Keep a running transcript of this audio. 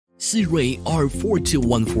Sirui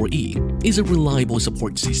R4214E is a reliable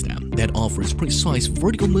support system that offers precise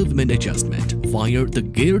vertical movement adjustment via the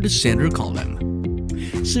geared center column.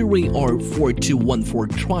 Sirui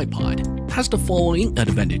R4214 tripod has the following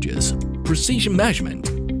advantages: precision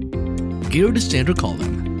measurement, geared center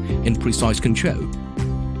column, and precise control.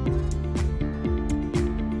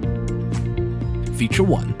 Feature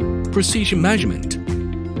 1. Precision measurement.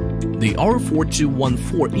 The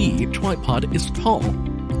R4214E tripod is tall,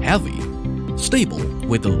 heavy, stable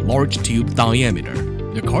with a large tube diameter.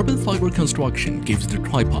 The carbon fiber construction gives the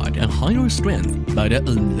tripod a higher strength but a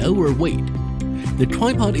lower weight. The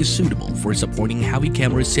tripod is suitable for supporting heavy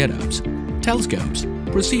camera setups, telescopes,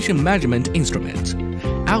 precision measurement instruments,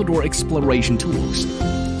 outdoor exploration tools,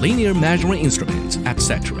 linear measuring instruments,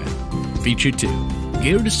 etc. Feature 2.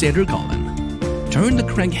 Geared center column. Turn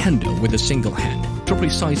the crank handle with a single hand to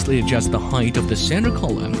precisely adjust the height of the center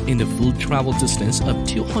column in the full travel distance of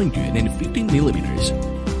 250 millimeters.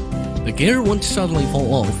 The gear won't suddenly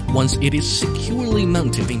fall off once it is securely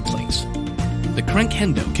mounted in place. The crank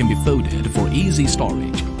handle can be folded for easy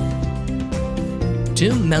storage.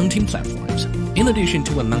 2 mounting platforms. In addition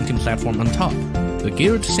to a mounting platform on top, the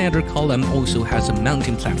geared center column also has a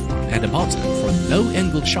mounting platform at the bottom for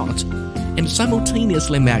low-angle shots and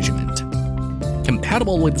simultaneously measurement.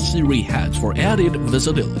 Compatible with Sirui heads for added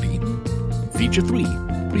visibility. Feature 3.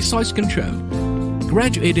 Precise control.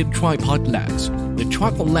 Graduated tripod legs. The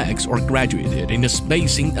tripod legs are graduated in a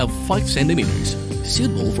spacing of 5 centimeters,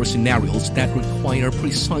 suitable for scenarios that require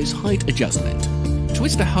precise height adjustment.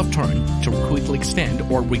 Twist the half turn to quickly extend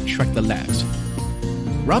or retract the legs.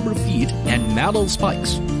 Rubber feet and metal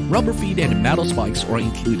spikes. Rubber feet and metal spikes are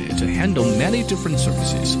included to handle many different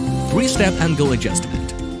surfaces. 3-step angle adjustment.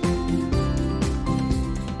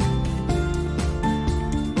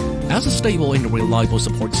 As a stable and reliable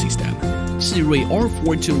support system, Sirui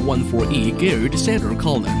R4214E geared center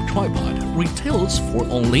column tripod retails for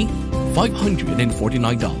only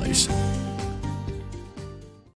 $549.